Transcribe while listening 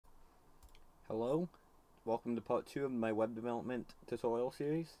Hello, welcome to part 2 of my web development tutorial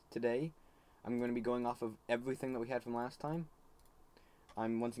series. Today, I'm going to be going off of everything that we had from last time.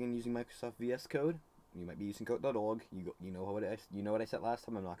 I'm once again using Microsoft VS Code. You might be using code.org. You know what I said last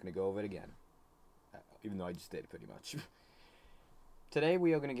time. I'm not going to go over it again, even though I just did pretty much. Today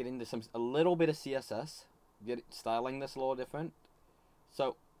we are going to get into a little bit of CSS, styling this a little different.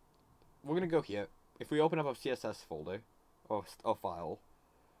 So we're going to go here. If we open up a CSS folder or file,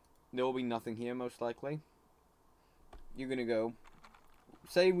 there will be nothing here most likely. You're gonna go,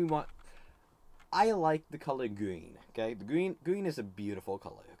 say we want, I like the color green, okay? The green is a beautiful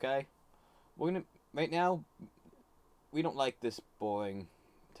color, okay? We're gonna, right now, we don't like this boring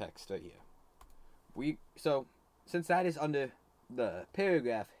text right here. So, since that is under the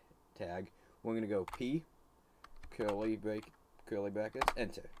paragraph tag, we're gonna go P, curly brackets,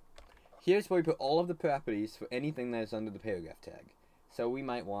 enter. Here's where we put all of the properties for anything that is under the paragraph tag. So we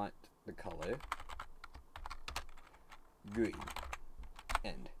might want the color green.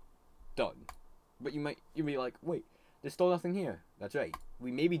 End. Done. But you'll be like, wait, there's still nothing here. That's right.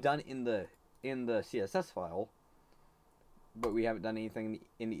 We may be done in the CSS file, but we haven't done anything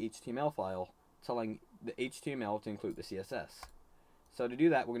in the HTML file telling the HTML to include the CSS. So to do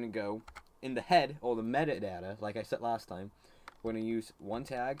that, we're going to go in the head or the metadata, like I said last time. We're going to use one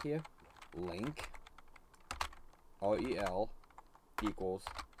tag here, link, rel equals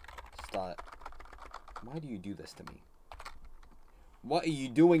style. Why do you do this to me? What are you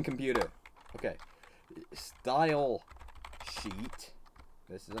doing, computer? Okay. Style sheet.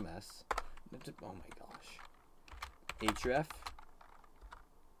 This is a mess. Oh my gosh. Href.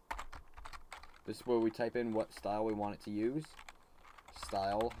 This is where we type in what style we want it to use.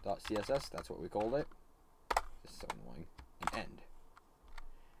 Style.css. That's what we called it. This is so annoying. And end.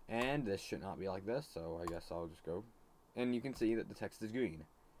 And this should not be like this, so I guess I'll just go. And you can see that the text is green.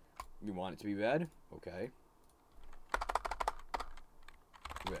 You want it to be red? Okay.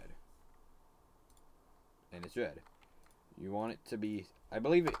 Red. And it's red. You want it to be, I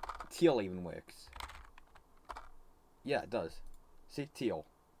believe teal even works. Yeah, it does. See, teal.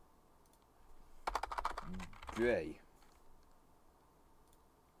 Gray.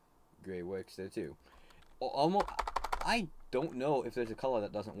 Gray works there too. Almost, I don't know if there's a color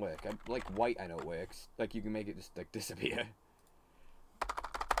that doesn't work. Like white, I know works. Like you can make it just like disappear.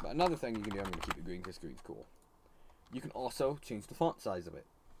 But another thing you can do, I'm going to keep it green because green's cool. You can also change the font size of it.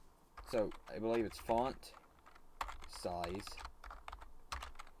 So I believe it's font size.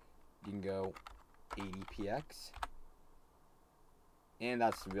 You can go 80px, and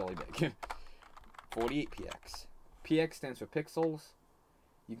that's really big. 48px. Px stands for pixels.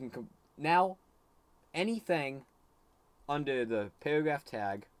 You can now anything under the paragraph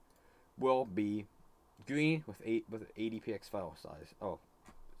tag will be green with 80px file size. Oh,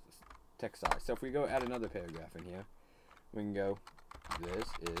 text size. So if we go add another paragraph in here, we can go, this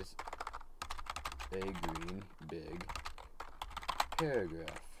is a green big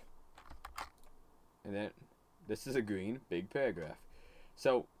paragraph. And then this is a green big paragraph.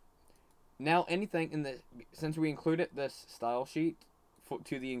 So now anything in the, since we included this style sheet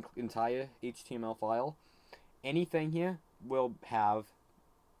to the entire HTML file, anything here will have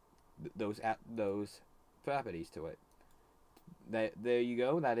those properties to it. There you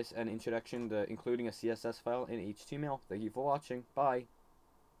go. That is an introduction to including a CSS file in HTML. Thank you for watching. Bye.